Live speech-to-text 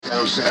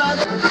Been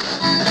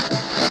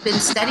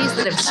studies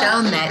that have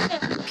shown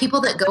that people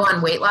that go on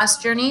weight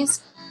loss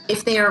journeys,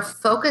 if they are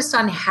focused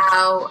on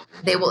how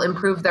they will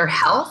improve their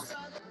health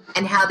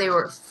and how they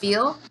will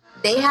feel,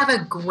 they have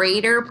a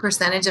greater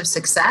percentage of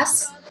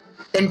success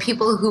than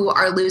people who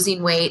are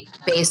losing weight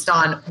based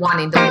on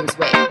wanting to lose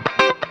weight.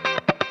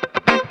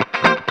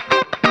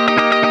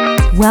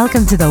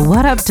 Welcome to the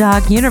What Up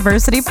Doc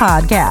University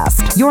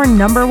podcast, your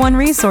number one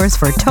resource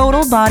for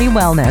total body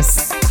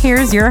wellness.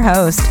 Here's your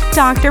host,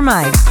 Dr.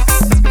 Mike.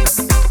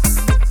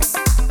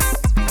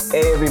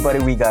 Hey everybody,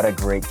 we got a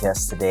great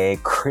guest today,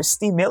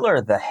 Christy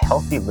Miller, the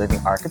Healthy Living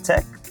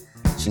Architect.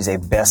 She's a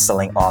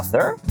best-selling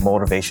author,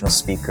 motivational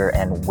speaker,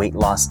 and weight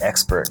loss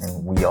expert,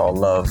 and we all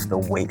love the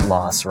weight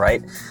loss,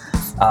 right?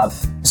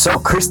 So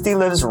Christy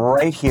lives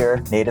right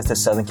here, native to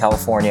Southern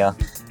California.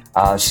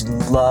 She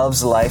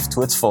loves life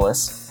to its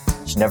fullest.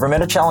 She never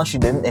met a challenge she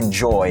didn't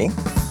enjoy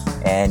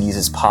and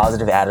uses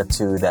positive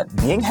attitude that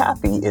being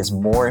happy is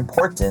more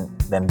important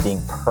than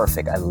being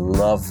perfect. I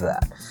love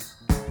that.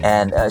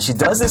 And she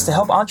does this to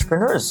help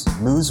entrepreneurs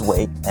lose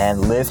weight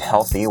and live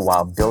healthy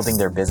while building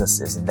their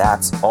businesses. And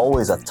that's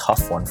always a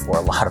tough one for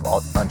a lot of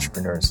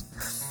entrepreneurs.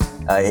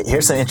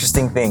 Here's some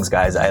interesting things,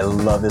 guys. I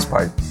love this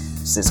part.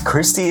 She says,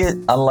 Christy is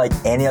unlike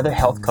any other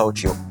health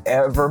coach you'll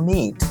ever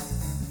meet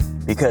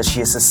because she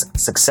has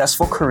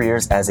successful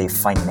careers as a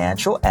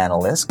financial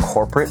analyst,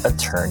 corporate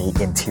attorney,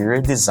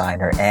 interior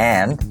designer,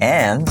 and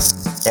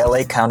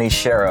LA County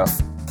Sheriff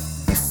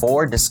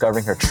before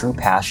discovering her true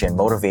passion,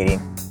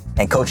 motivating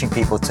and coaching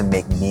people to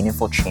make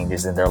meaningful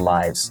changes in their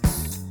lives.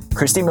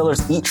 Christy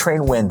Miller's Eat,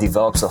 Train, Win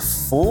develops a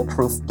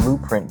foolproof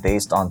blueprint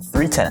based on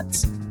three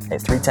tenets.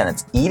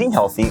 Eating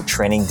healthy,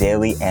 training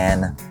daily,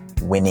 and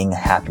winning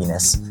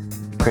happiness.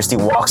 Christy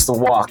walks the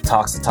walk,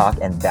 talks the talk,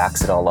 and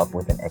backs it all up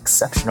with an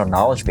exceptional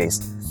knowledge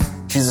base.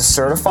 She's a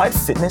certified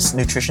fitness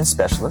nutrition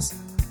specialist,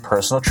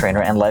 personal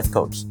trainer, and life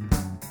coach.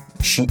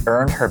 She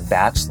earned her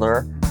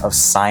Bachelor of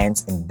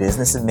Science in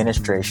Business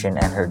Administration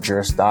and her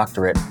Juris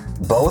Doctorate,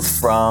 both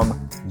from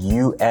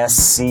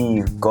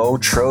USC. Go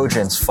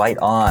Trojans, fight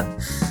on.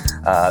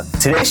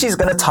 Today she's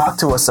going to talk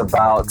to us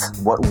about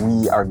what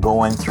we are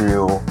going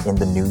through in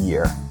the new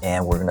year,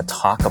 and we're going to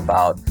talk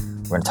about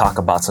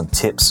some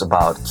tips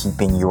about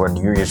keeping your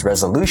New Year's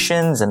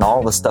resolutions and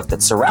all the stuff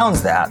that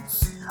surrounds that.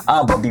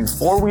 But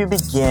before we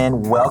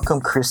begin,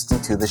 welcome Christy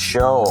to the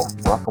show.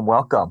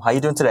 Welcome. How you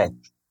doing today?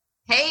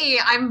 Hey,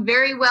 I'm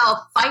very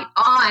well. Fight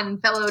on,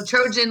 fellow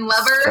Trojan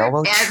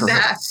lover.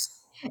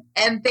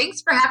 And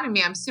thanks for having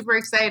me. I'm super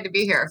excited to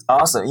be here.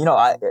 Awesome. You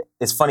know,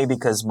 it's funny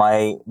because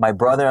my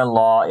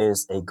brother-in-law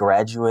is a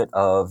graduate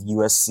of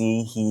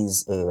USC.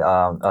 He's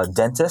a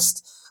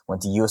dentist,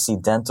 went to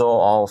USC Dental.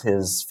 All of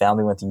his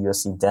family went to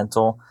USC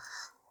Dental.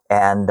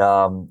 And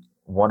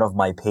one of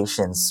my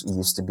patients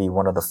used to be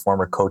one of the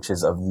former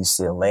coaches of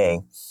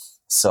UCLA.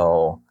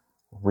 So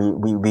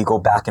we go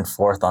back and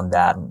forth on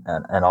that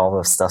and all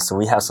this stuff. So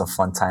we have some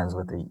fun times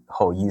with the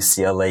whole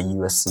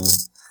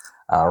UCLA-USC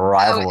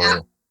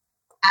rivalry.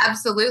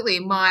 Absolutely.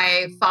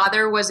 My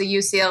father was a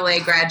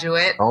UCLA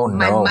graduate. Oh, no.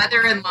 My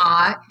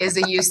mother-in-law is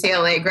a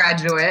UCLA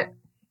graduate.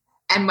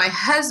 And my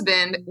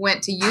husband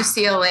went to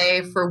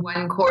UCLA for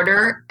 1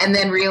 quarter and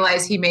then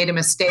realized he made a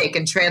mistake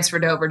and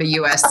transferred over to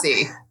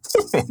USC.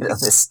 Made a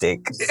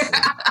mistake.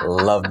 I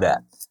love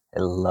that.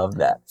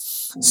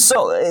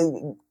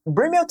 So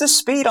bring me up to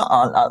speed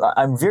on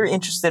I'm very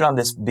interested on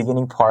this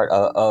beginning part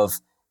of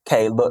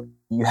okay, look,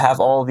 you have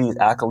all these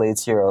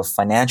accolades here of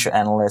financial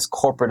analyst,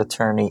 corporate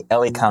attorney,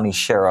 LA County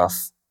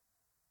Sheriff.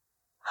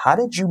 How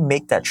did you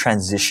make that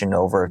transition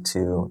over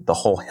to the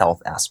whole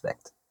health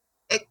aspect?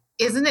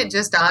 Isn't it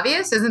just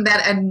obvious? Isn't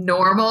that a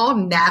normal,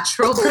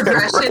 natural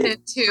progression right.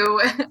 Into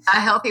a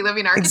healthy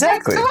living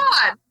architect? Exactly. Come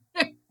on.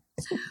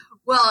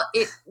 Well,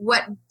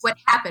 what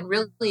happened,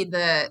 really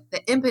the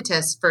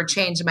impetus for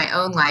change in my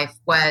own life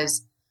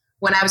was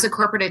when I was a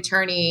corporate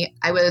attorney.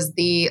 I was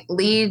the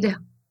lead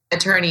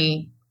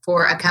attorney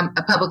for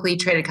a publicly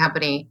traded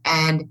company,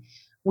 and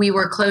we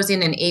were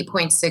closing an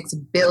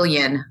 $8.6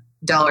 billion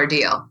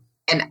deal.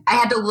 And I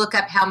had to look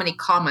up how many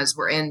commas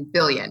were in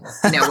billion,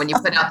 when you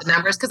put out the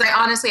numbers, because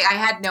I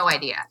had no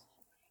idea.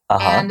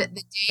 Uh-huh. And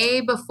the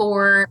day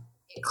before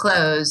it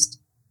closed,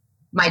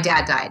 my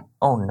dad died.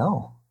 Oh,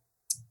 no.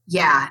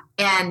 Yeah.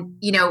 And,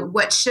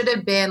 what should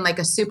have been like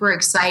a super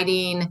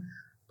exciting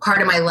part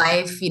of my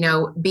life,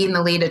 being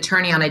the lead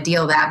attorney on a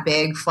deal that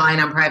big, flying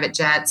on private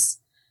jets,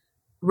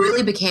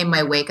 really became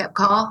my wake-up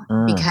call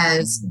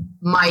because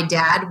my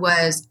dad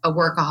was a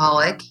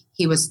workaholic.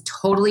 He was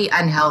totally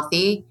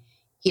unhealthy.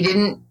 He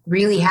didn't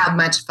really have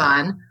much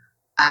fun.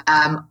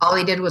 All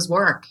he did was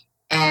work.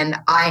 And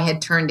I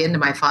had turned into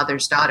my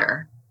father's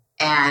daughter.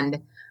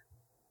 And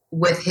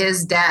with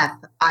his death,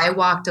 I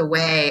walked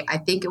away. I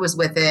think it was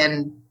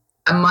within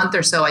a month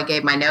or so I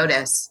gave my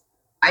notice.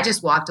 I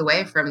just walked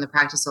away from the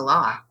practice of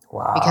law.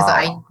 Wow. Because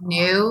I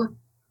knew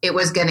it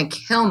was going to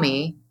kill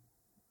me.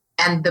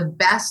 And the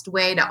best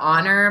way to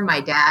honor my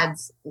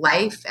dad's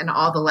life and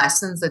all the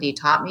lessons that he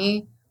taught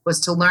me was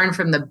to learn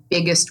from the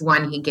biggest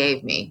one he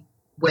gave me,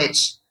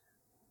 which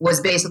was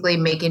basically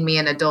making me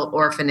an adult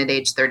orphan at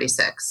age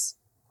 36.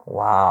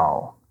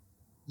 Wow.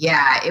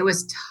 Yeah, it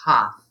was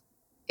tough.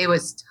 It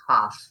was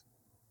tough.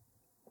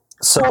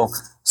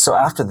 So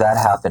after that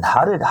happened,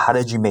 how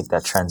did you make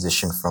that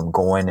transition from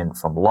going in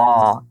from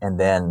law and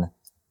then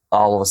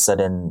all of a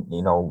sudden,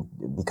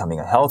 becoming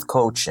a health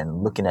coach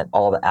and looking at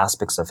all the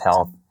aspects of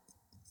health?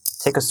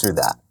 Take us through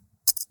that.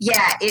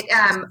 Yeah,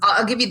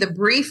 I'll give you the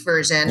brief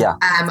version. Yeah.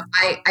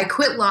 I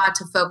quit law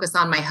to focus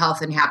on my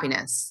health and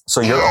happiness.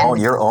 So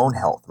your own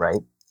health, right?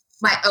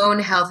 My own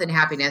health and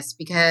happiness,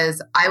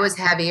 because I was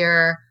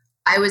heavier.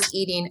 I was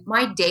eating,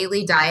 my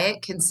daily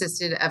diet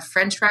consisted of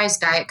French fries,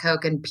 Diet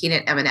Coke, and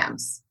peanut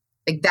M&Ms.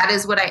 Like that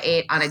is what I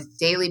ate on a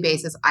daily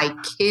basis. I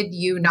kid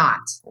you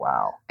not.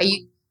 Wow.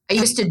 I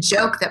used to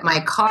joke that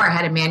my car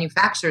had a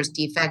manufacturer's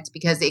defect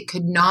because it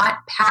could not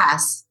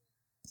pass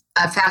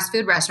a fast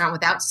food restaurant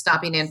without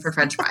stopping in for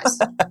French fries.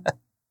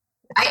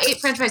 I ate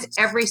French fries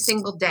every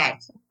single day.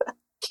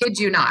 Kid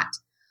you not.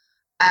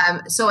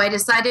 So I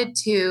decided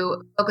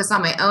to focus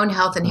on my own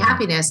health and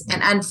happiness.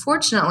 And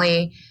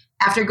unfortunately,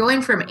 after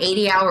going from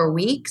 80-hour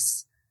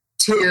weeks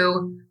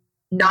to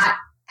not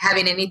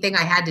having anything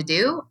I had to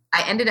do,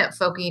 I ended up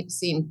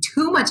focusing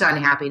too much on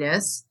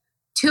happiness,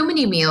 too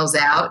many meals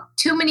out,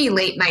 too many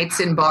late nights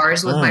in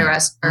bars with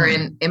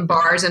in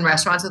bars and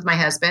restaurants with my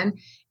husband.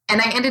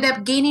 And I ended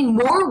up gaining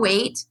more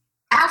weight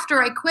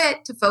after I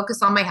quit to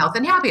focus on my health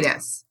and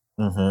happiness.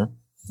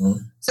 Mm-hmm.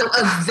 Mm-hmm. So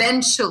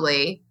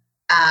eventually,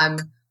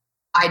 after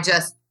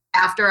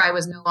I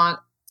was no longer,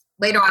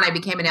 later on, I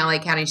became an LA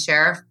County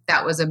Sheriff.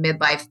 That was a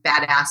midlife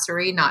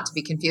badassery, not to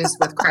be confused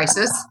with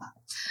crisis.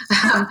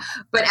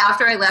 But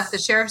after I left the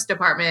Sheriff's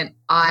Department,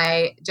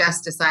 I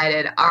just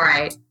decided, all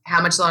right,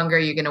 how much longer are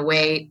you going to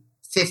wait?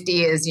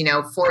 50 is,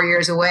 4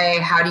 years away.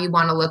 How do you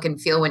want to look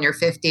and feel when you're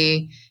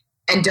 50?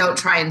 And don't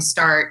try and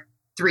start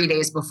 3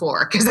 days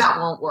before, because that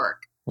won't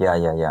work.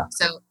 Yeah.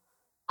 So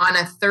on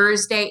a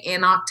Thursday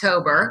in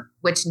October,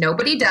 which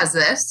nobody does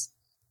this,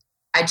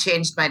 I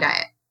changed my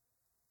diet.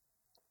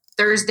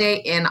 Thursday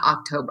in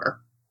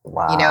October.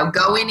 Wow.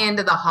 Going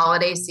into the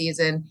holiday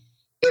season,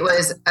 it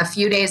was a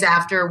few days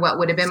after what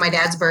would have been my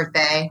dad's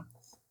birthday.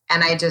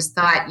 And I just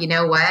thought, you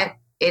know what?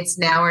 It's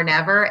now or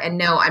never. And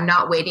no, I'm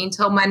not waiting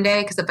till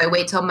Monday, because if I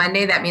wait till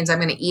Monday, that means I'm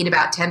going to eat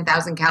about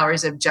 10,000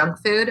 calories of junk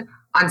food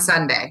on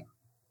Sunday.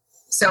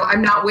 So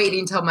I'm not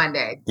waiting till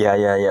Monday.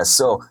 Yeah.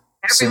 So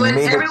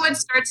everyone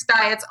starts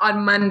diets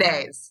on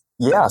Mondays.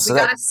 Yeah. So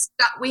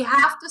we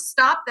have to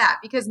stop that,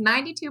 because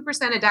 92%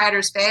 of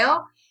dieters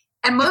fail.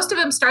 And most of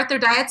them start their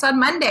diets on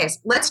Mondays.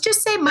 Let's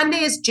just say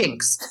Monday is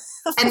jinx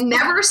and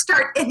never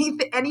start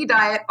any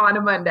diet on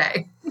a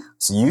Monday.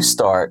 So you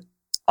start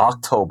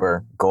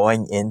October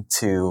going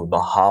into the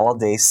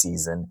holiday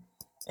season,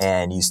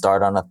 and you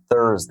start on a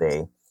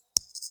Thursday.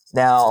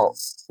 Now,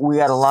 we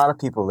got a lot of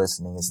people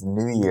listening. It's the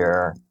new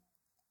year.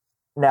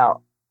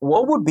 Now,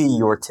 what would be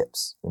your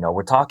tips?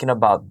 We're talking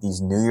about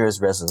these New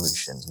Year's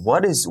resolutions.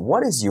 What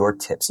is your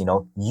tips?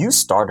 You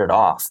started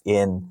off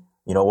in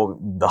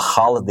the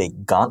holiday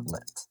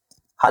gauntlet.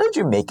 How did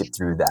you make it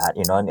through that?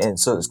 And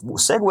so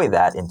segue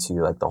that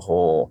into like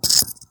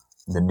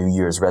the New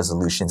Year's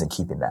resolutions and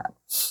keeping that.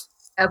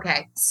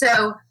 Okay.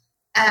 So,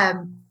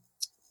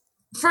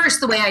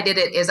 first, the way I did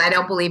it is I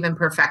don't believe in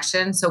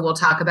perfection. So we'll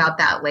talk about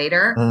that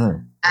later.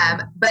 Mm-hmm.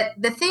 But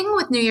the thing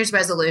with New Year's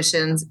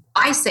resolutions,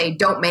 I say,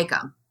 don't make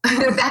them.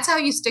 That's how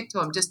you stick to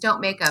them. Just don't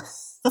make them.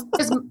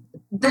 Because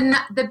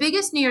the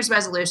biggest New Year's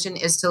resolution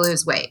is to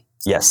lose weight.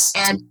 Yes.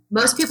 And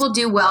most people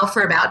do well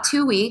for about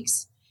 2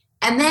 weeks.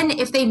 And then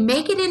if they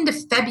make it into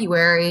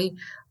February,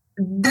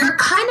 they're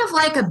kind of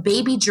like a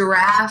baby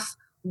giraffe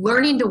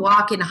learning to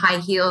walk in high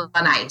heels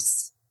on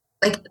ice.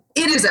 Like,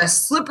 it is a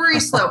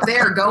slippery slope. They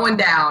are going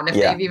down if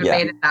they've even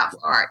made it that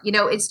far.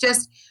 It's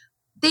just,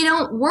 they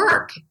don't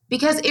work,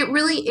 because it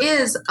really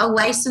is a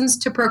license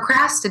to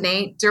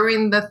procrastinate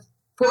during the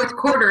fourth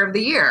quarter of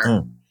the year.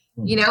 Mm.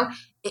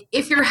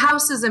 If your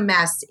house is a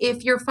mess,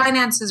 if your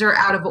finances are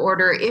out of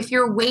order, if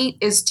your weight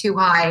is too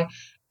high,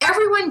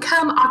 everyone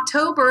come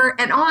October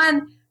and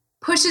on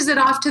pushes it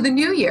off to the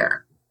new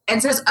year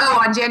and says,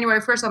 oh, on January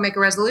 1st, I'll make a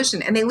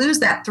resolution. And they lose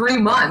that 3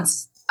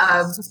 months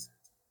of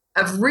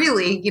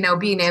really,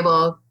 being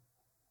able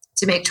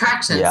to make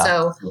traction. Yeah.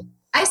 So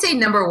I say,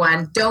 number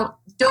one, don't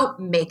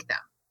make them.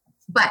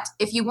 But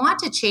if you want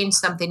to change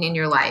something in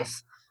your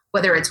life,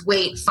 whether it's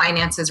weight,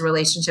 finances,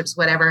 relationships,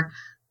 whatever,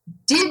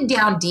 dig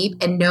down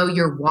deep and know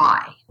your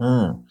why.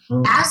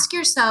 Ask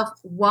yourself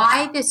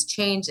why this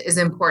change is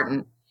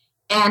important.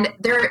 And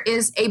there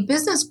is a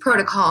business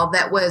protocol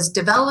that was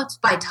developed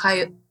by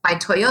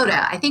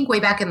Toyota, I think way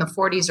back in the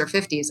 40s or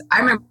 50s. I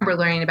remember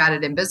learning about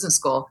it in business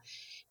school.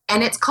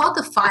 And it's called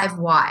the 5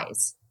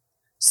 whys.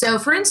 So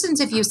for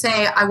instance, if you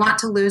say, I want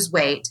to lose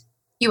weight,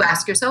 you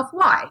ask yourself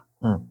why.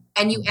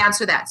 And you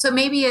answer that. So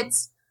maybe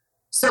it's,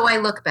 so I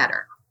look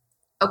better.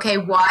 Okay,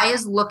 why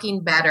is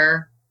looking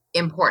better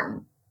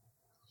important?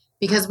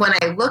 Because when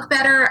I look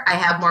better, I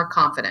have more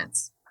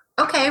confidence.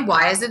 Okay,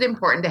 why is it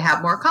important to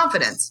have more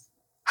confidence?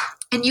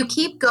 And you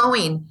keep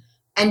going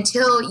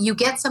until you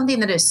get something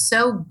that is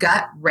so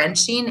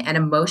gut-wrenching and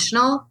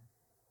emotional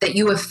that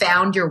you have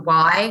found your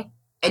why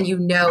and you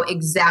know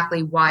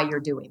exactly why you're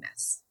doing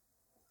this.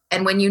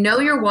 And when you know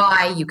your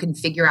why, you can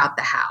figure out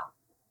the how.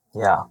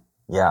 Yeah.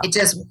 Yeah. It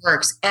just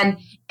works. And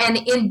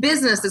in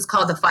business, it's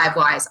called the 5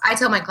 whys. I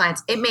tell my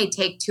clients, it may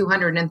take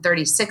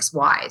 236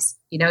 whys.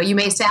 You know, you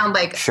may sound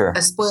like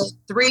a spoiled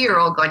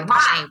 3-year-old going,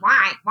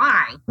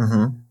 why?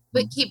 Mm-hmm.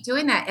 But keep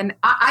doing that. And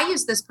I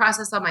use this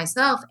process on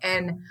myself.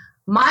 And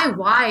my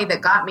why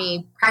that got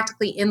me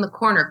practically in the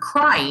corner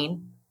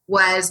crying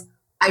was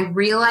I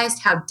realized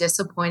how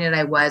disappointed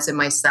I was in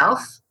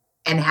myself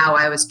and how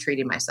I was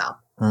treating myself.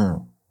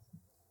 Mm.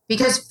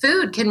 Because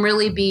food can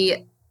really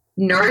be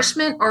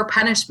nourishment or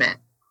punishment.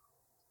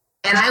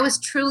 And I was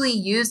truly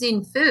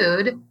using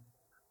food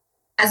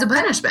as a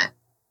punishment.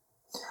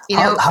 You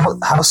know,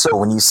 how so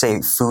when you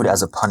say food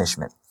as a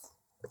punishment?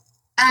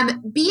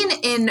 Being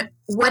in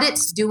what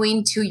it's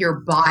doing to your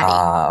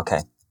body. Okay.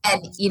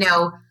 And, you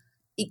know,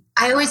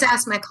 I always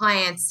ask my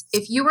clients,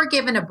 if you were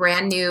given a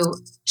brand new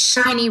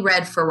shiny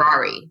red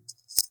Ferrari,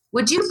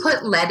 would you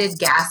put leaded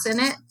gas in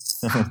it?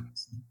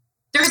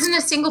 There isn't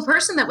a single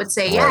person that would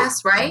say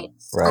yes, right?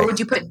 Or would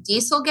you put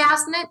diesel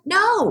gas in it?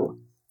 No.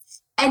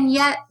 And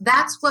yet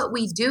that's what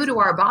we do to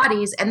our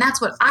bodies. And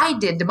that's what I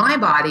did to my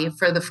body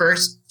for the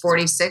first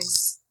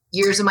 46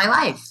 years of my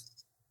life.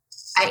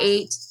 I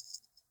ate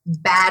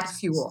bad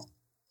fuel.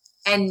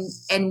 And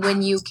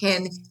when you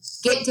can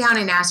get down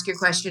and ask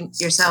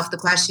yourself the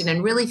question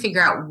and really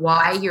figure out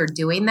why you're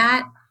doing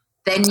that,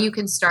 then you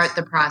can start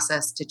the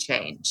process to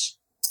change.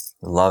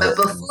 But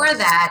before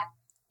that,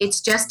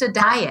 it's just a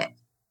diet.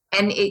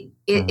 And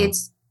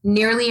it's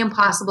nearly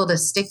impossible to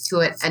stick to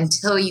it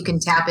until you can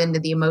tap into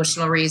the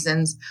emotional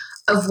reasons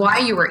of why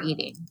you were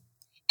eating.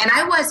 And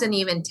I wasn't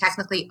even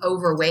technically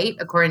overweight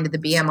according to the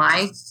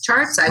BMI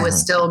charts. I was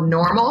still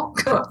normal.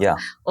 Yeah.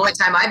 Only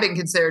time I've been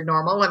considered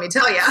normal, let me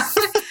tell you.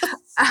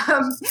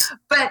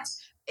 But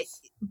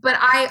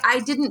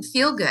I didn't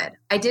feel good.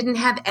 I didn't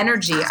have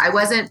energy. I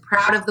wasn't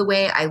proud of the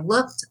way I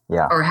looked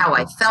or how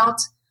I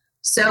felt.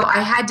 So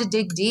I had to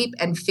dig deep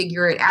and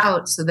figure it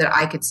out so that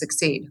I could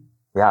succeed.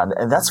 Yeah,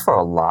 and that's for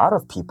a lot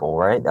of people,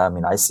 right? I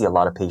mean, I see a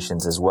lot of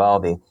patients as well.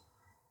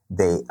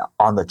 They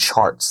on the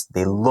charts,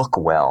 they look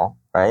well,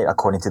 right?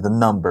 According to the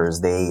numbers,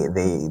 they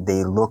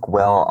look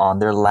well on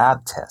their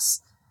lab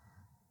tests.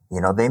 You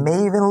know, they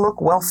may even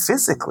look well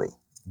physically,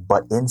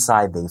 but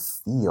inside they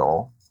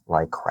feel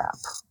like crap.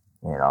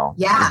 You know,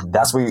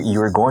 that's what you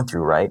were going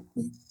through, right?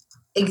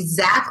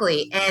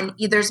 Exactly. And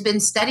there's been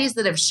studies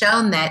that have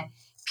shown that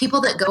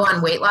people that go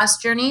on weight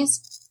loss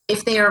journeys,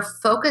 if they are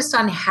focused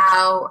on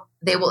how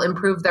they will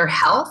improve their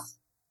health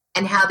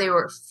and how they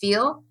will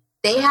feel,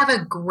 they have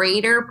a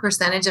greater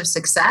percentage of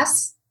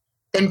success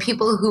than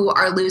people who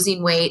are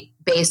losing weight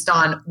based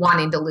on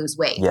wanting to lose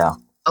weight alone,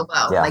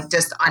 like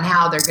just on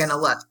how they're going to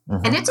look.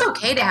 Mm-hmm. And it's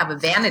okay to have a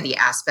vanity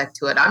aspect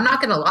to it. I'm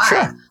not going to lie.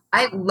 Sure.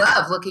 I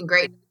love looking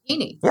great in a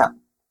bikini. Yeah.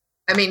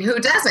 I mean, who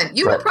doesn't?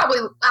 You would probably,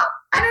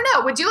 I don't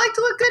know. Would you like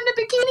to look good in a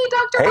bikini,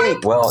 Dr. Hey,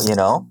 Mike? well, you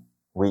know,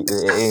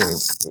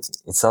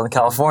 it's Southern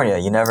California.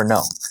 You never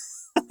know.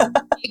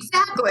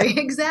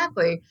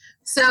 Exactly.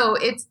 So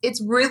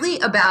it's really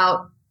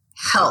about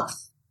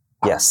health.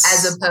 Yes.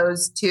 As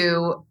opposed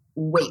to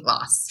weight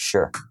loss.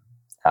 Sure.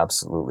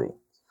 Absolutely.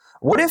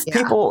 What if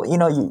people, you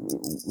know,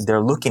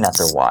 they're looking at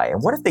their why,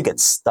 and what if they get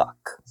stuck?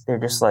 They're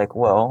just like,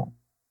 well,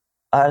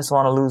 I just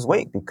want to lose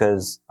weight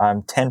because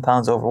I'm 10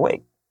 pounds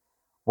overweight.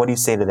 What do you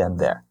say to them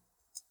there?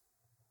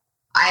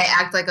 I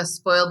act like a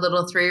spoiled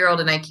little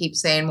 3-year-old and I keep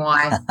saying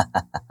why.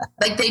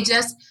 Like they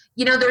just,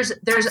 you know,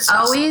 there's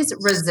always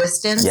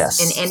resistance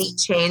in any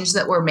change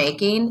that we're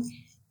making.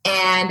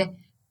 And,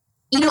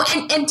 you know,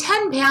 and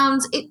 10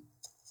 pounds,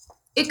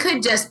 it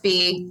could just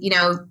be, you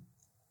know,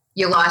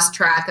 you lost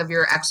track of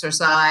your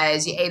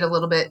exercise, you ate a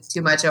little bit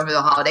too much over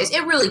the holidays.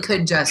 It really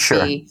could just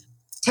be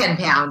 10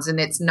 pounds and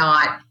it's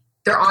not,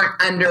 there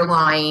aren't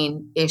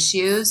underlying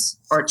issues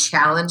or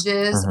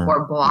challenges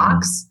or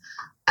blocks.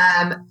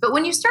 But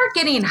when you start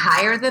getting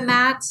higher than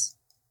that,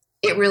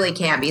 it really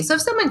can be. So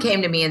if someone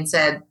came to me and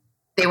said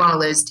they want to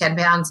lose 10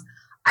 pounds,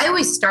 I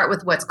always start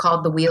with what's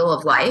called the wheel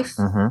of life.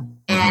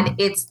 And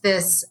it's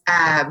this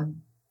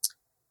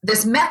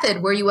this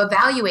method where you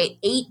evaluate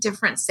 8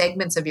 different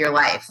segments of your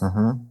life.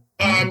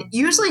 And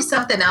usually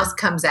something else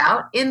comes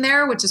out in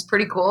there, which is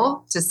pretty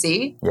cool to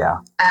see. Yeah.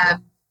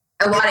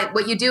 A lot of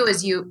what you do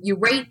is you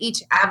rate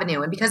each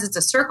avenue, and because it's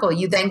a circle,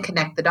 you then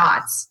connect the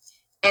dots.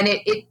 And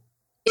it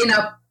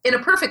in a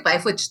perfect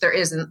life, which there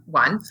isn't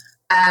one,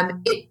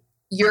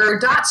 your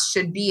dots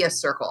should be a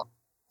circle.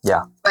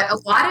 Yeah. But a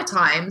lot of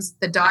times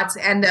the dots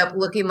end up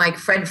looking like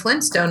Fred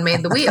Flintstone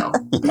made the wheel.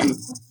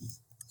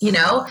 You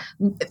know,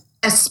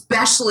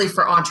 especially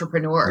for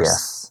entrepreneurs.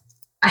 Yes.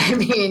 I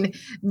mean,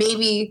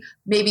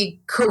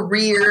 maybe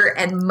career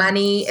and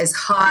money is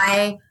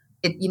high.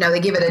 You know, they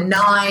give it a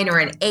 9 or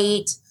an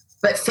 8,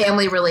 but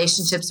family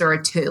relationships are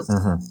a 2.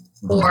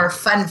 Or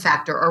fun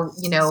factor, or,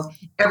 you know,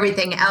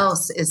 everything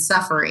else is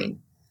suffering.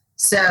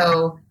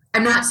 So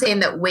I'm not saying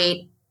that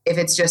weight if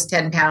it's just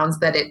 10 pounds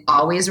that it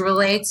always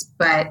relates,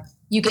 but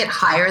you get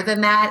higher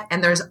than that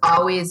and there's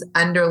always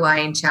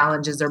underlying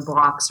challenges or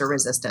blocks or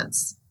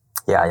resistance.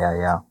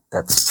 Yeah.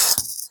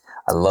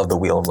 I love the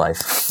wheel of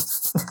life.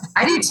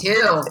 I do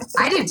too.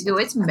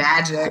 It's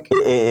magic.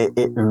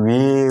 It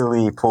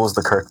really pulls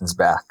the curtains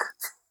back.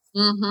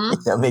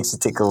 Mm-hmm. It makes you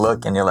take a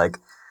look and you're like,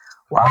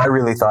 wow, I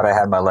really thought I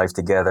had my life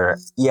together.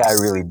 Yeah, I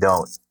really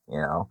don't,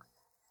 Yeah.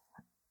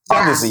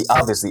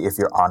 Obviously, if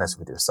you're honest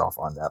with yourself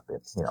on that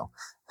bit,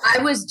 I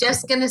was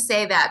just going to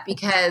say that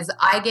because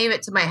I gave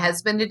it to my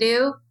husband to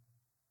do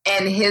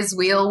and his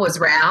wheel was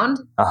round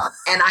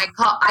and I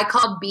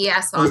called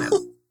BS on him.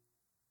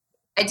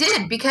 I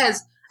did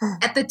because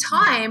at the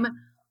time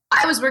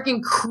I was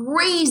working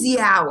crazy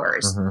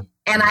hours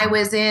and I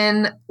was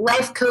in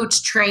life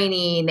coach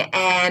training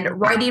and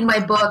writing my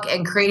book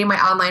and creating my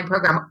online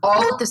program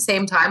all at the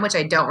same time, which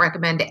I don't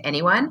recommend to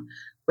anyone,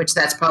 which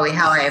that's probably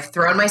how I have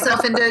thrown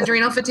myself into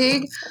adrenal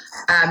fatigue,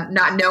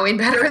 not knowing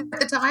better at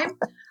the time.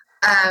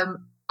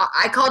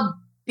 I called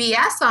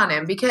BS on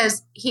him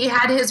because he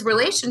had his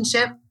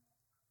relationship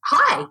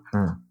high.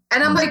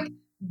 And I'm like,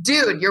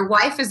 dude, your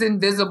wife is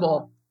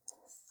invisible.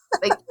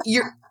 Like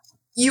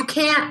you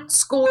can't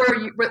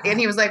score. And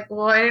he was like,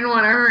 well, I didn't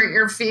want to hurt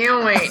your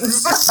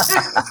feelings.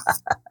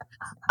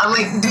 I'm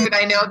like, dude,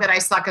 I know that I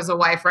suck as a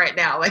wife right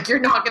now. Like, you're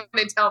not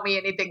going to tell me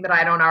anything that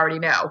I don't already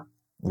know.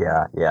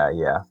 Yeah.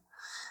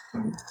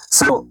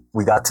 So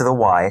we got to the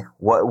why.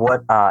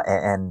 What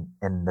and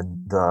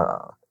the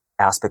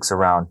aspects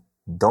around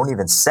don't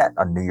even set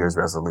a New Year's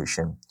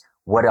resolution.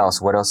 What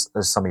else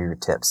are some of your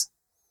tips?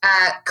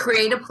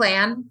 Create a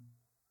plan.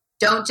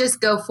 Don't just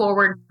go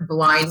forward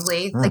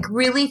blindly. Like,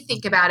 really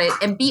think about it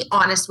and be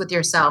honest with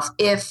yourself.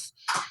 If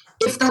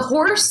the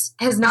horse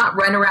has not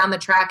run around the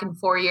track in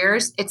 4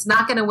 years, it's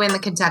not going to win the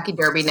Kentucky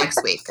Derby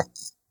next week.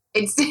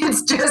 It's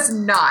just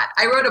not.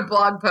 I wrote a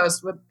blog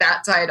post with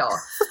that title.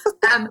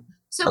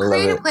 So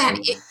create a plan.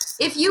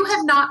 If you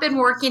have not been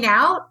working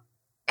out,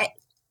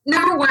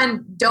 number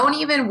one, don't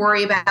even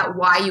worry about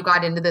why you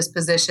got into this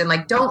position.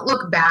 Like, don't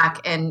look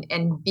back and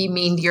be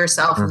mean to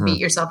yourself and beat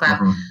yourself up.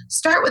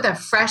 Start with a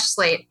fresh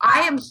slate.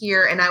 I am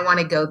here and I want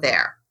to go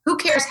there. Who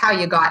cares how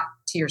you got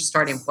to your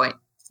starting point?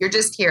 You're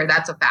just here.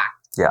 That's a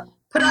fact. Yeah.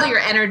 Put all your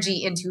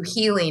energy into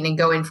healing and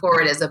going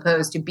forward as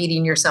opposed to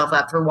beating yourself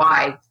up for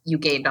why you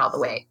gained all the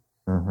weight.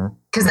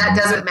 Because that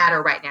doesn't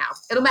matter right now.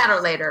 It'll matter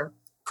later,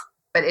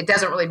 but it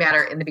doesn't really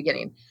matter in the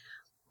beginning.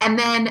 And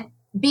then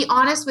be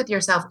honest with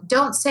yourself.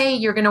 Don't say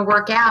you're going to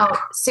work out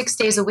 6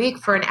 days a week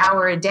for an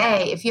hour a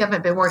day if you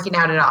haven't been working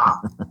out at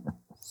all.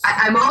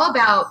 I'm all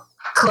about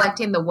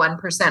collecting the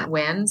 1%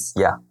 wins.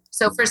 Yeah.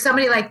 So for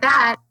somebody like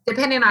that,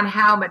 depending on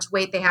how much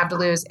weight they have to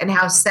lose and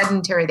how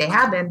sedentary they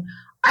have been,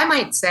 I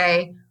might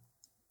say,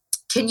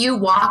 can you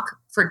walk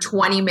for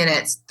 20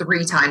 minutes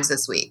 3 times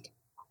this week?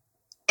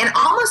 And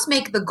almost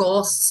make the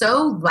goal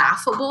so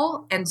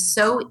laughable and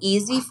so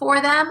easy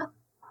for them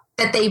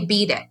that they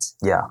beat it.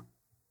 Yeah.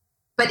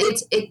 But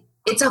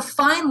it's a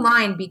fine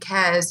line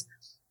because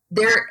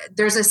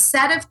there's a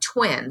set of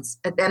twins,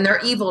 and they're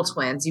evil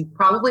twins, you've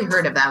probably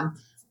heard of them,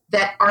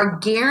 that are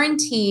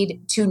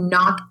guaranteed to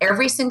knock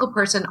every single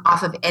person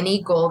off of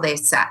any goal they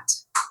set.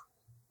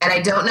 And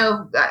I don't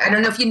know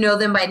if you know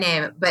them by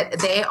name, but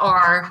they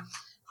are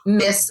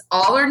Miss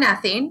All or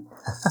Nothing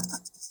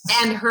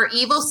and her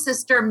evil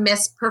sister,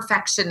 Miss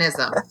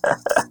Perfectionism.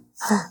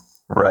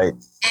 Right.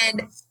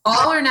 And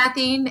All or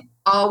Nothing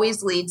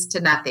always leads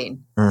to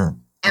nothing.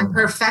 And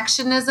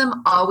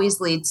perfectionism always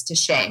leads to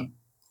shame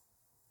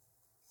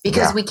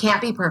because we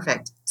can't be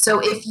perfect. So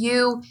if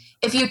you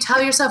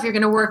tell yourself you're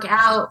going to work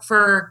out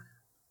for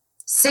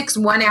 6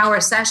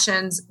 1-hour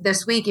sessions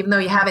this week, even though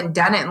you haven't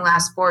done it in the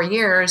last 4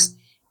 years,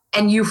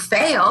 and you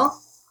fail,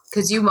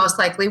 because you most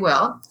likely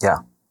will,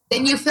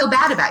 then you feel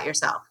bad about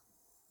yourself.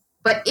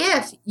 But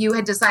if you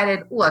had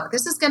decided, look,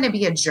 this is going to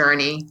be a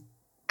journey,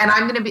 and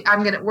I'm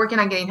going to working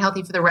on getting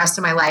healthy for the rest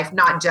of my life,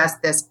 not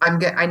just this,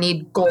 I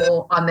need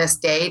goal on this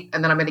date,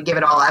 and then I'm going to give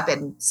it all up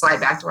and slide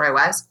back to where I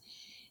was.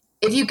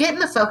 If you get in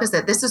the focus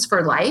that this is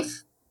for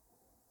life,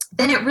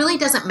 then it really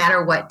doesn't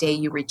matter what day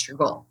you reach your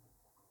goal.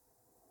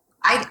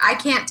 I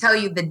can't tell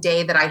you the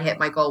day that I hit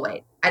my goal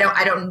weight. I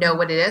don't know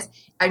what it is.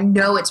 I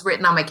know it's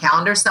written on my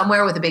calendar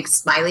somewhere with a big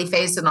smiley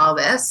face and all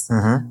this,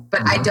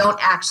 but I don't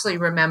actually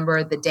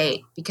remember the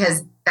date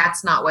because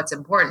that's not what's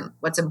important.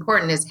 What's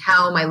important is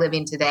how am I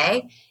living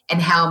today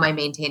and how am I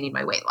maintaining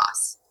my weight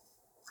loss?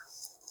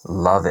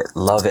 Love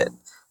it.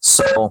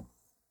 So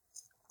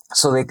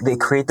they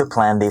create the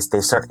plan. They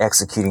start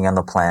executing on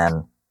the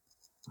plan.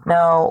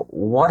 Now,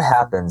 what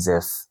happens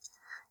if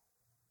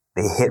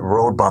they hit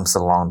road bumps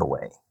along the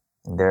way?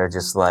 They're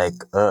just like,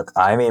 look,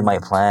 I made my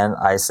plan.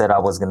 I said I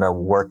was going to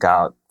work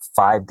out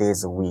 5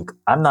 days a week.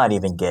 I'm not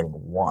even getting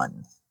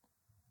one.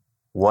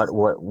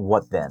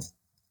 What then?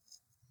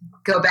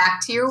 Go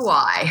back to your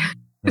why.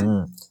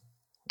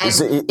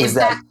 Is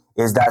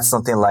that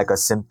something like a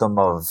symptom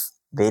of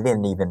they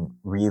didn't even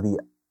really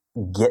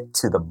get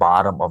to the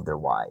bottom of their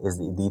why?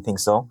 Do you think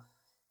so?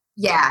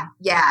 Yeah.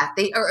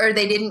 Or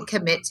they didn't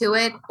commit to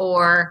it,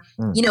 or,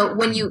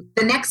 the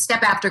next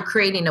step after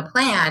creating a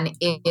plan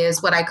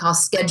is what I call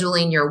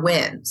scheduling your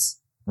wins.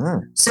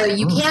 So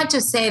you can't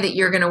just say that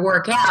you're going to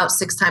work out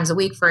 6 times a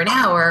week for an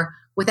hour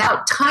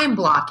without time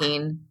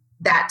blocking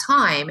that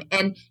time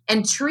and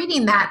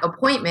treating that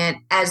appointment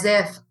as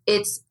if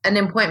it's an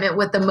appointment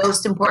with the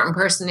most important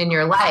person in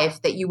your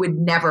life that you would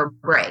never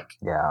break.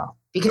 Yeah.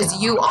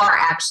 Because you are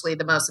actually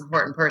the most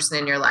important person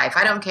in your life.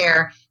 I don't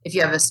care if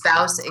you have a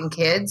spouse and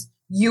kids,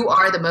 you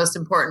are the most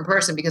important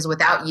person, because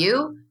without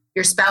you,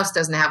 your spouse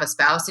doesn't have a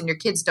spouse and your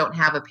kids don't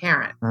have a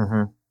parent.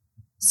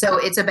 So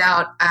it's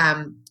about,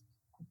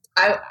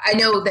 I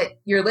know that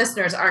your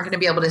listeners aren't going to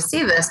be able to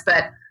see this,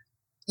 but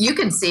you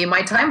can see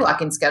my time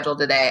blocking schedule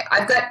today.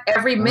 I've got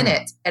every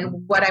minute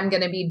and what I'm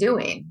going to be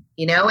doing,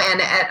 and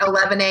at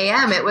 11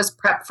 a.m. it was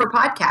prep for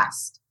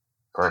podcast.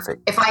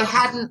 Perfect. If I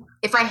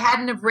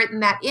hadn't have written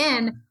that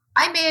in,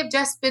 I may have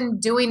just been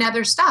doing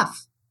other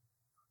stuff.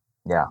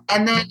 Yeah.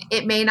 And then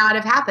it may not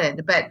have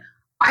happened, but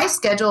I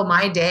schedule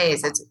my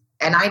days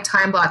and I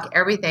time block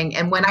everything.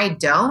 And when I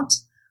don't,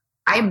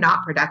 I'm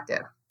not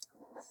productive.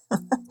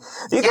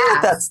 Do you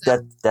think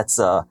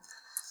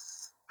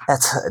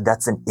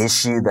that's an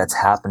issue that's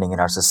happening in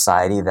our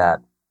society, that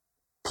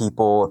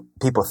people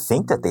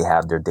think that they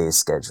have their days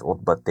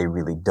scheduled, but they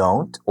really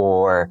don't,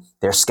 or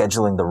they're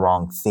scheduling the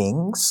wrong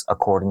things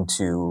according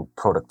to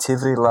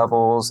productivity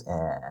levels,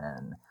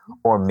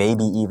 or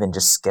maybe even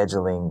just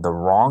scheduling the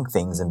wrong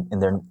things, and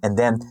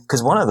then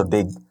because one of the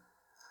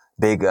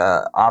big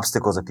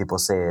obstacles that people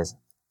say is,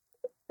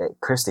 hey,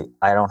 Christy,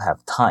 I don't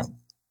have time,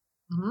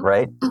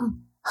 right?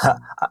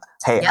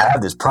 Hey, I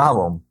have this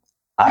problem.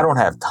 I don't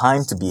have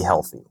time to be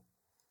healthy.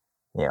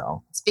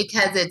 It's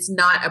because it's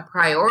not a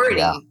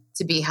priority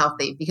to be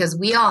healthy, because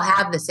we all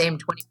have the same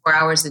 24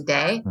 hours a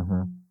day.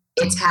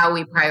 It's how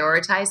we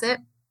prioritize it.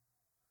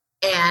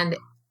 And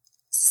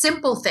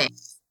simple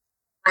things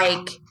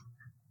like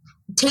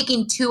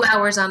taking 2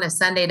 hours on a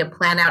Sunday to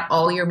plan out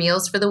all your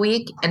meals for the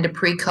week and to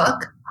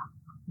pre-cook,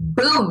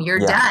 boom, you're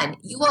done.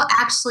 You will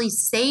actually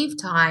save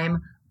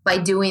time by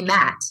doing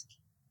that.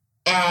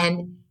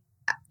 And,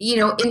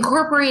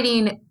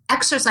 incorporating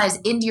exercise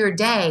into your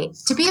day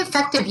to be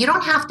effective. You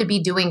don't have to be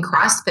doing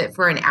CrossFit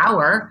for an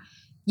hour.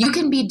 You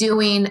can be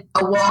doing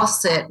a wall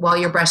sit while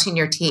you're brushing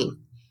your teeth.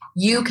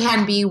 You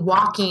can be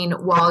walking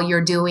while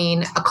you're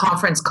doing a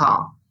conference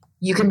call.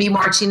 You can be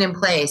marching in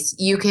place.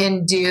 You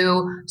can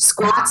do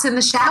squats in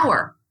the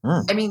shower.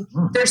 I mean,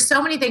 there's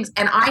so many things.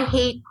 And I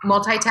hate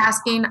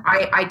multitasking.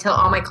 I tell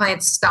all my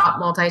clients, stop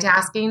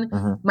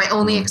multitasking. My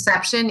only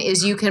exception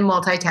is you can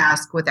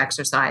multitask with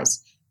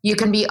exercise. You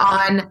can be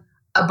on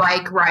a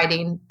bike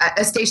riding,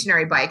 a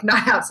stationary bike,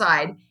 not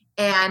outside,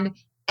 and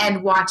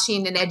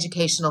watching an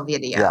educational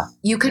video. Yeah.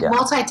 You could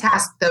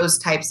multitask those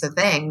types of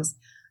things.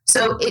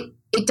 So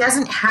it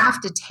doesn't have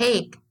to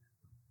take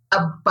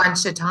a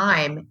bunch of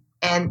time.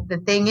 And the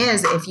thing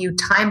is, if you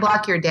time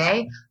block your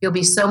day, you'll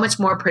be so much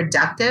more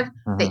productive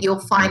that you'll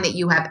find that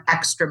you have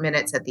extra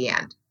minutes at the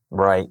end.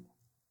 Right.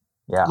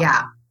 Yeah.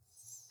 Yeah,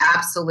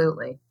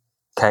 absolutely.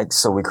 Okay.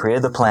 So we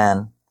created the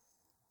plan.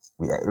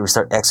 We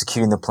start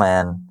executing the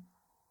plan.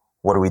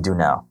 What do we do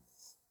now?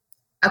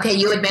 Okay,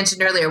 you had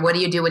mentioned earlier, what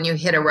do you do when you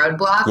hit a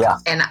roadblock? Yeah.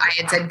 And I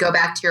had said, go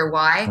back to your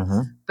why.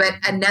 But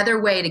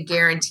another way to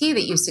guarantee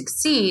that you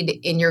succeed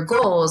in your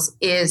goals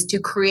is to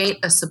create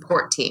a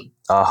support team.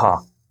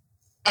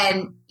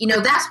 And,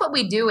 that's what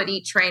we do at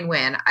Eat, Train,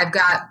 Win. I've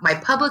got my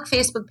public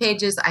Facebook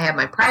pages. I have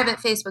my private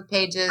Facebook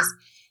pages.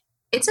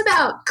 It's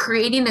about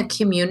creating a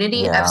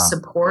community of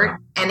support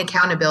and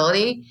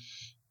accountability.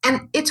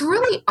 And it's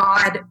really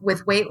odd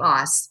with weight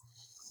loss.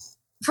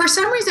 For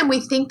some reason, we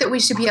think that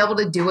we should be able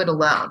to do it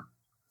alone.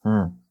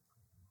 And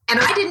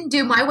I didn't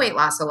do my weight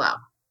loss alone.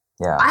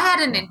 Yeah. I had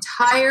an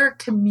entire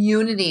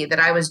community that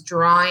I was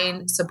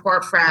drawing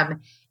support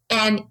from.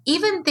 And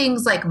even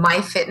things like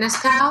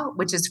MyFitnessPal,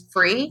 which is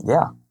free,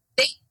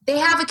 they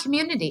have a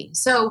community.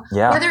 So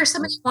whether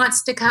somebody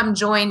wants to come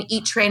join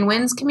Eat, Train,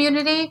 Win's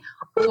community,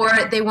 or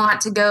they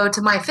want to go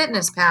to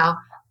MyFitnessPal,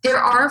 there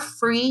are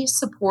free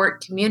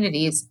support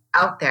communities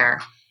out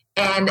there.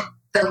 And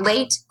the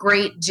late,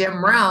 great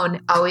Jim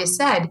Rohn always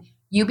said,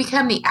 you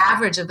become the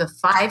average of the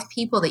 5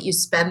 people that you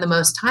spend the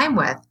most time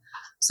with.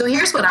 So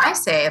here's what I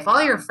say. If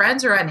all your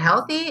friends are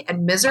unhealthy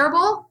and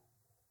miserable,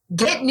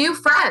 get new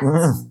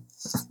friends.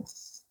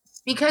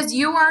 Because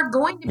you are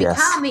going to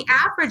become the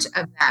average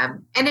of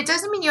them. And it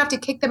doesn't mean you have to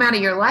kick them out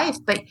of your life,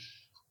 but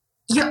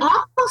you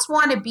almost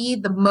want to be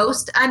the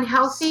most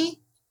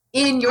unhealthy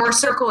in your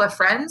circle of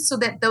friends so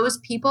that those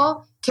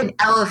people can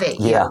elevate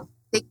you.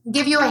 They can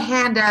give you a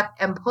hand up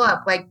and pull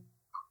up. Like,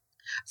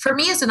 for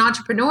me as an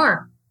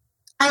entrepreneur,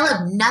 I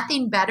love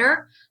nothing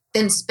better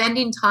than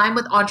spending time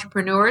with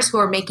entrepreneurs who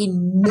are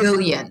making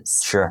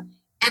millions. Sure.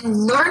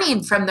 And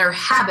learning from their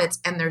habits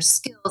and their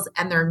skills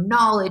and their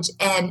knowledge.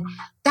 And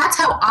that's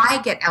how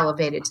I get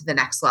elevated to the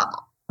next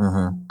level.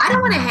 I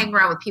don't want to hang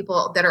around with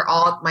people that are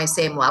all at my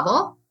same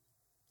level,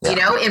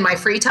 in my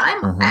free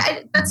time.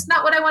 That's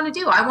not what I want to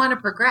do. I want to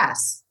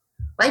progress.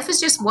 life is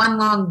just one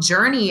long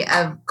journey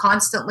of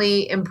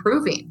constantly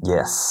improving.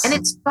 Yes. And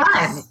it's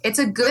fun. It's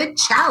a good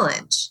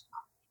challenge.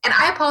 And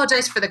I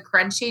apologize for the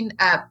crunching.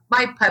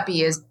 My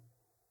puppy is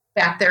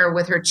back there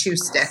with her chew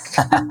stick.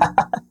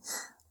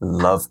 We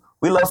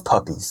love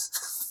puppies.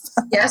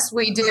 Yes,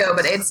 we do,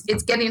 but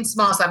it's getting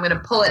small, so I'm going to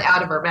pull it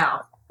out of her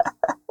mouth.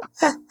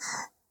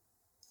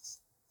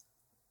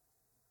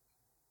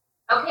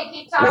 Okay,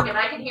 keep talking.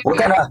 I can hear you.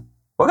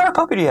 What kind of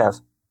puppy do you have?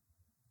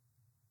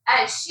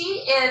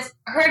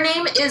 Her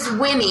name is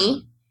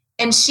Winnie,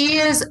 and she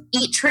is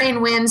Eat,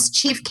 Train, Win's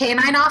chief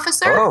canine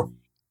officer. Oh.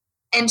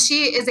 And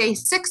she is a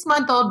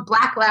 6-month-old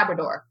black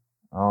Labrador.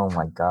 Oh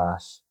my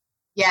gosh.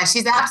 Yeah,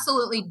 she's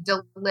absolutely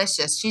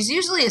delicious. She's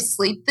usually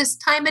asleep this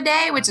time of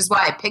day, which is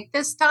why I picked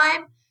this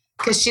time,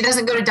 because she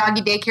doesn't go to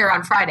doggy daycare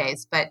on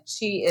Fridays, but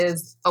she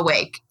is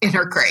awake in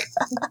her crate.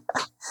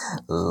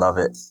 Love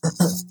it.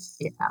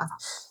 Yeah.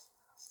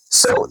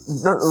 So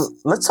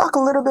let's talk a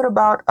little bit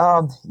about,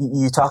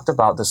 you talked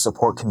about the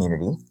support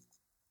community.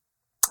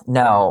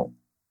 Now,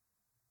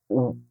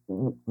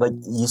 like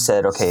you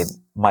said, okay,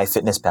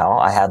 MyFitnessPal,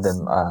 I had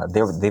them,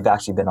 they've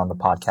actually been on the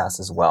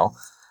podcast as well.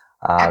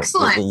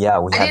 Excellent. Yeah,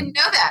 I didn't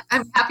know that.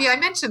 I'm happy I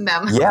mentioned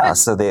them. Yeah,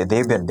 so they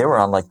were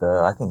on like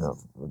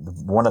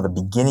one of the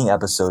beginning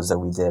episodes that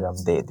we did.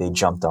 They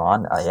jumped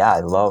on.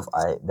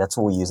 That's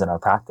what we use in our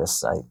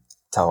practice. I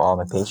tell all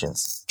my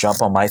patients,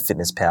 jump on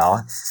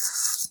MyFitnessPal.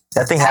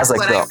 That thing has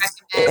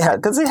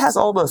because it has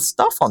all the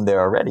stuff on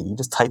there already. You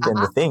just type in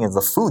the thing and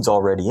the food's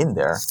already in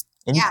there,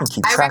 and you can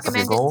keep track of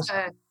your goals.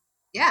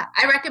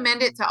 I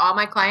recommend it to all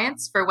my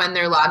clients for when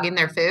they're logging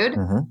their food.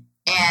 Mm-hmm.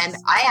 And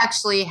I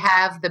actually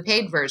have the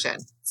paid version,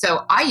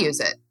 so I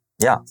use it.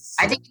 Yeah.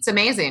 I think it's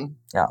amazing.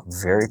 Yeah,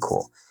 very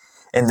cool.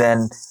 And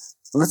then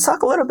let's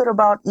talk a little bit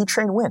about Eat,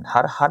 Train, Win.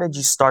 How did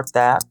you start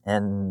that?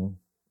 And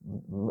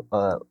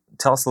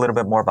tell us a little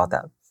bit more about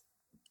that.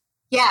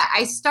 Yeah,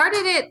 I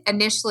started it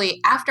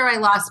initially after I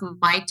lost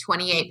my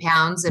 28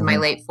 pounds in my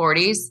late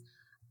 40s.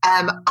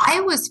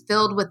 I was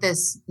filled with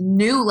this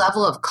new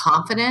level of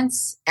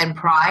confidence and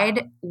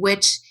pride,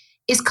 which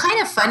is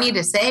kind of funny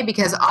to say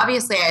because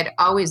obviously I'd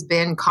always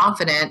been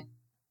confident.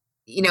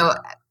 You know,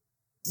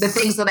 the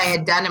things that I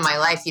had done in my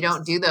life, you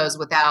don't do those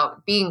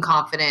without being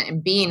confident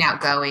and being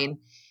outgoing.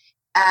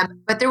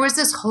 But there was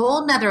this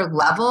whole nother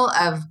level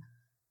of,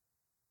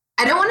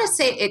 I don't want to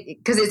say it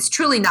because it's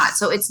truly not.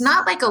 So it's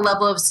not like a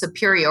level of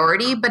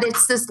superiority, but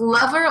it's this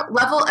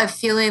level of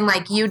feeling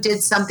like you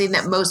did something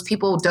that most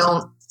people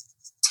don't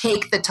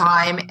take the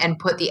time and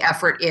put the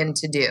effort in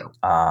to do,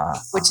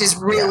 which is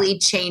really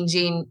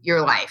changing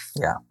your life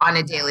on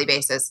a daily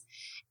basis.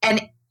 And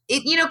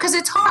it, because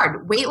it's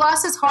hard. Weight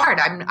loss is hard.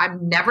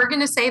 I'm never going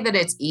to say that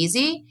it's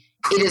easy.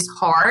 It is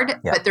hard,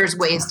 but there's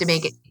ways to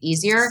make it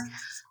easier.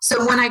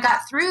 So when I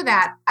got through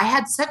that, I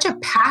had such a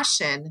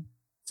passion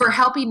for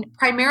helping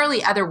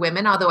primarily other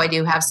women, although I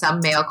do have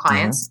some male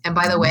clients. And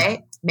by the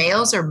way,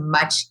 males are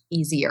much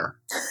easier.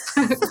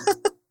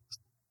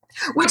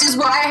 Which is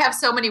why I have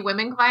so many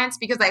women clients,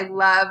 because I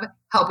love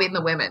helping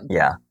the women.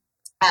 Yeah.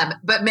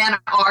 But men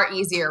are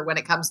easier when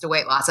it comes to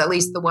weight loss, at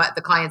least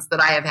the clients that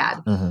I have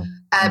had.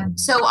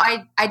 So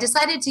I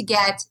decided to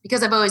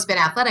because I've always been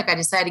athletic, I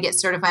decided to get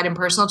certified in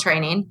personal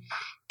training.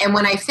 And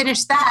when I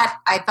finished that,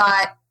 I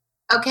thought,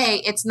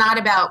 okay, it's not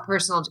about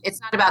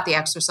the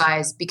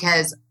exercise,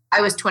 because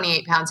I was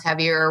 28 pounds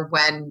heavier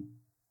when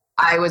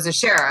I was a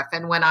sheriff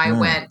and when I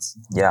went,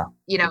 and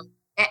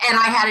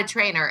I had a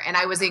trainer and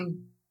I was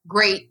in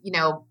great,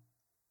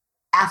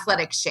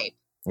 athletic shape.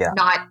 Yeah.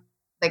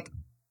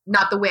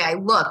 Not the way I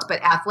looked,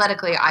 but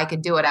athletically I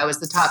could do it. I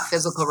was the top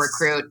physical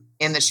recruit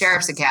in the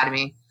Sheriff's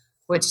Academy,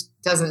 which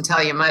doesn't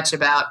tell you much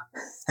about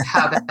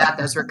how bad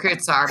those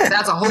recruits are, but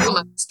that's a whole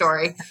other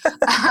story.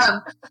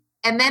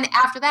 And then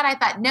after that, I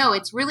thought, no,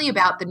 it's really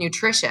about the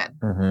nutrition.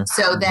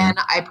 So then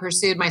I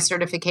pursued my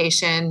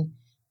certification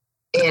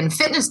in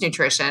fitness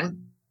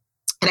nutrition,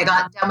 and I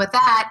got done with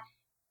that.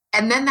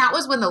 And then that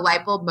was when the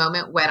light bulb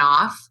moment went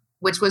off,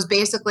 which was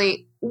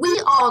basically,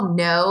 we all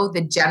know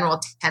the general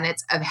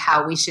tenets of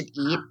how we should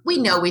eat. We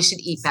know we should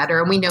eat better,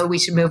 and we know we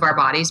should move our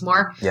bodies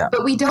more,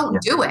 but we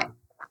don't do it.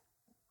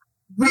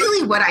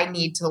 Really what I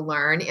need to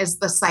learn is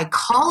the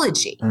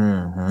psychology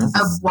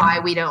of why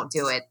we don't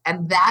do it.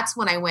 And that's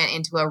when I went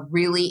into a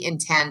really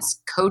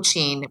intense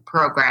coaching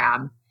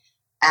program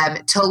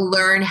to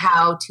learn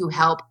how to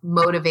help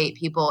motivate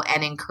people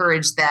and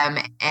encourage them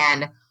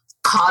and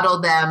coddle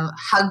them,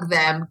 hug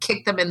them,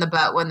 kick them in the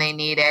butt when they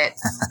need it,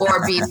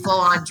 or be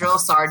full-on drill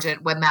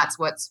sergeant when that's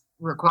what's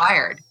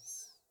required.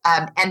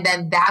 And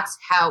then that's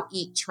how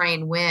Eat,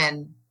 Train,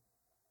 Win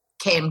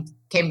came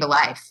to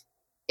life.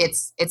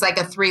 It's like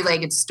a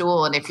 3-legged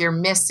stool. And if you're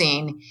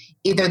missing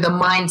either the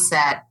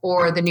mindset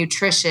or the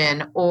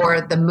nutrition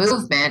or the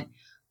movement,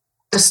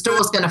 the stool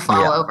is going to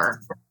fall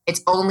over.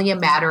 It's only a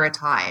matter of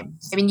time.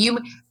 I mean,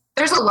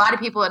 there's a lot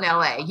of people in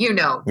LA,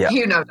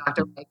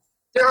 Dr. Blake.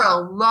 There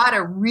are a lot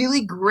of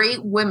really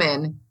great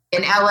women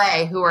in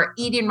LA who are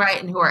eating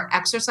right and who are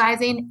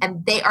exercising,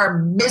 and they are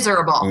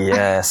miserable.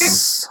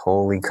 Yes.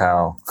 Holy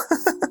cow.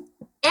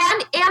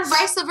 And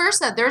vice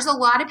versa. There's a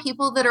lot of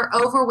people that are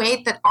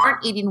overweight that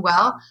aren't eating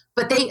well,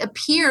 but they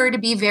appear to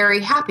be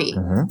very happy.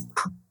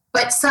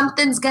 But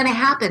something's going to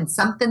happen.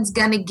 Something's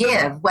going to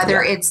give,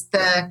 whether it's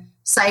the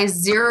size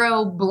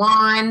 0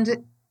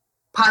 blonde,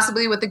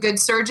 possibly with a good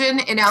surgeon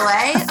in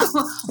LA,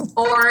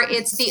 or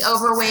it's the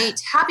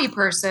overweight happy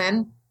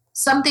person.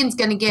 Something's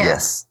going to give.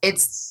 Yes.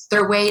 It's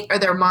their weight or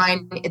their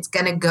mind. It's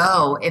going to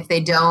go if they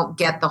don't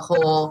get the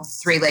whole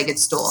 3-legged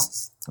stool.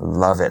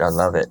 Love it. I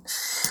love it.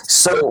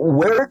 So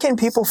where can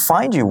people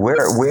find you?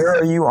 Where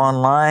are you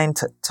online?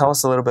 Tell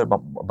us a little bit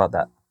about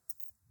that.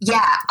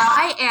 Yeah,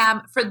 I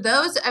am. For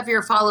those of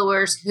your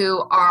followers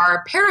who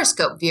are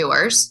Periscope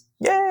viewers,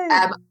 Yay!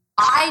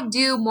 I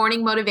do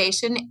morning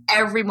motivation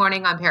every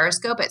morning on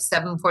Periscope at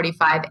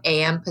 7:45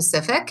 a.m.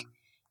 Pacific.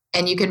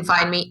 And you can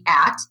find me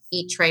at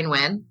Eat, Train,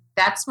 Win.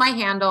 That's my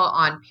handle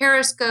on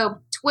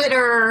Periscope,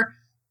 Twitter,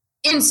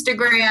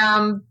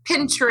 Instagram,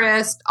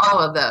 Pinterest, all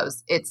of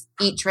those. It's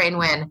Eat, Train,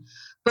 Win.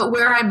 But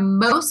where I'm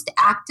most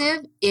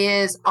active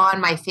is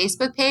on my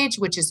Facebook page,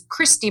 which is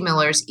Christy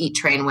Miller's Eat,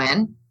 Train,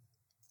 Win.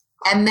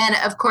 And then,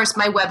 of course,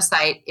 my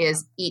website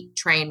is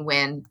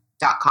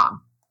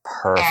eattrainwin.com.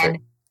 Perfect. And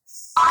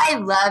I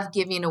love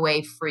giving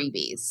away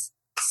freebies.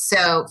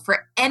 So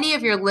for any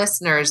of your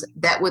listeners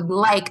that would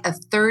like a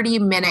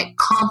 30-minute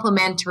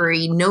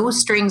complimentary, no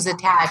strings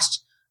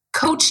attached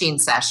coaching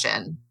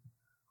session,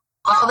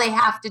 all they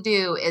have to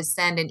do is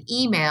send an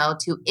email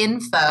to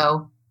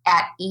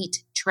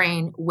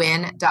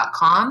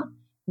info@eattrainwin.com.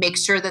 Make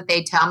sure that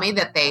they tell me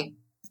that they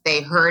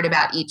heard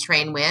about Eat,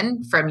 Train,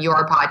 Win from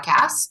your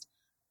podcast,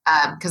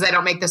 because I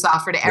don't make this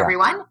offer to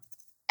everyone.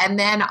 And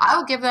then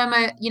I'll give them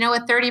a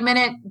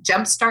 30-minute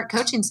jumpstart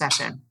coaching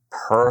session.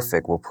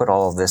 Perfect. We'll put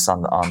all of this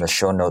on the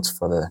show notes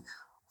for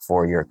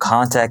your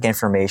contact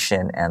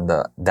information and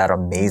that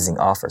amazing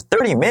offer.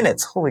 30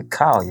 minutes. Holy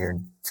cow,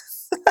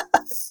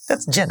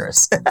 that's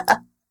generous.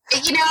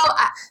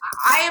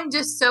 I am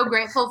just so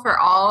grateful for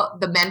all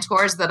the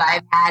mentors that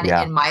I've had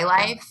in my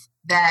life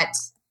that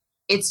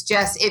it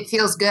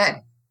feels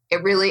good.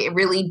 It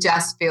really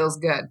just feels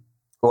good.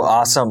 Well,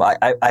 awesome.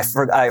 I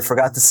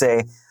forgot to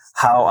say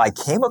how I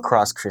came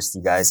across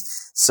Christy,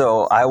 guys.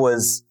 So I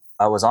was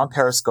on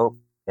Periscope,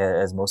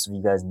 as most of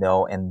you guys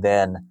know, and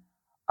then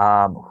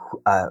I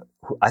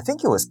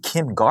think it was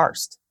Kim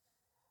Garst.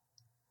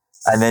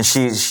 And then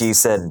she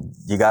said,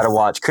 you got to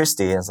watch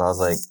Christy. And so I was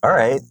like, all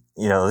right.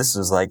 This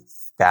was like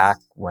back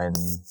when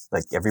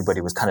like everybody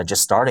was kind of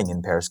just starting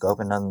in Periscope,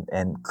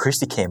 and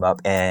Christy came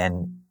up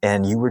and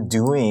you were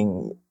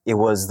doing, it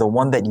was the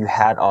one that you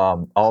had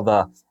all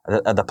the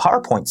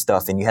PowerPoint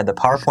stuff, and you had the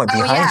PowerPoint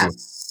behind you.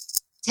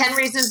 10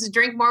 reasons to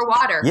drink more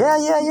water. Yeah.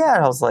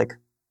 And I was like,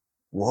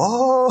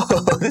 whoa,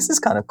 this is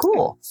kind of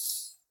cool.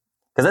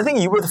 Because I think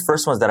you were the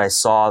first ones that I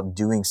saw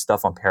doing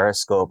stuff on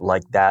Periscope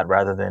like that,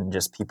 rather than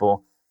just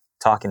people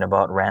talking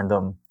about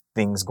random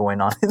things going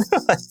on in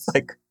their life,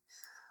 like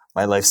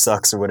my life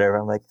sucks or whatever.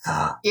 I'm like,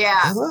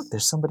 hey, look,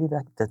 there's somebody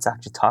that's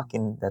actually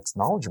talking, that's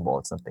knowledgeable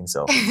at something.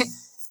 So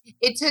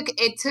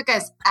it took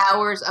us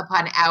hours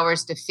upon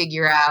hours to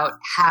figure out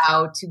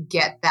how to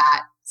get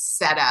that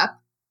set up,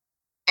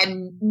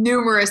 and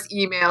numerous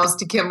emails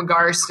to Kim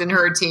Garst and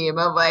her team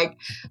of like,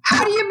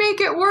 how do you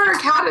make it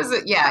work? How does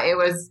it? Yeah, it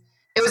was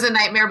a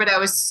nightmare, but I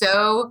was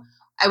so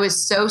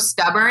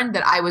stubborn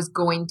that I was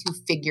going to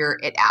figure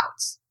it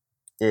out.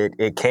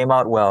 It came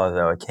out well,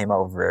 though. It came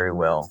out very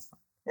well.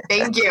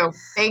 Thank you.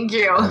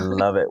 I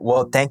love it.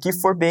 Well, thank you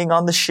for being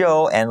on the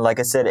show. And like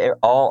I said,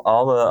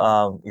 all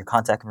the your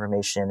contact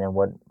information and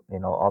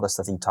all the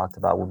stuff that you talked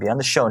about will be on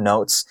the show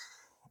notes,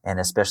 and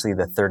especially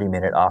the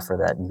 30-minute offer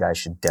that you guys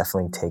should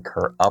definitely take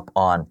her up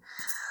on.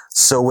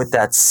 So with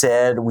that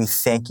said, we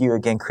thank you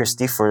again,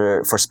 Christy,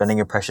 for spending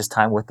your precious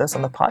time with us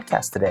on the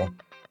podcast today.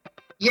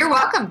 You're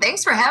welcome.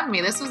 Thanks for having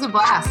me. This was a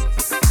blast.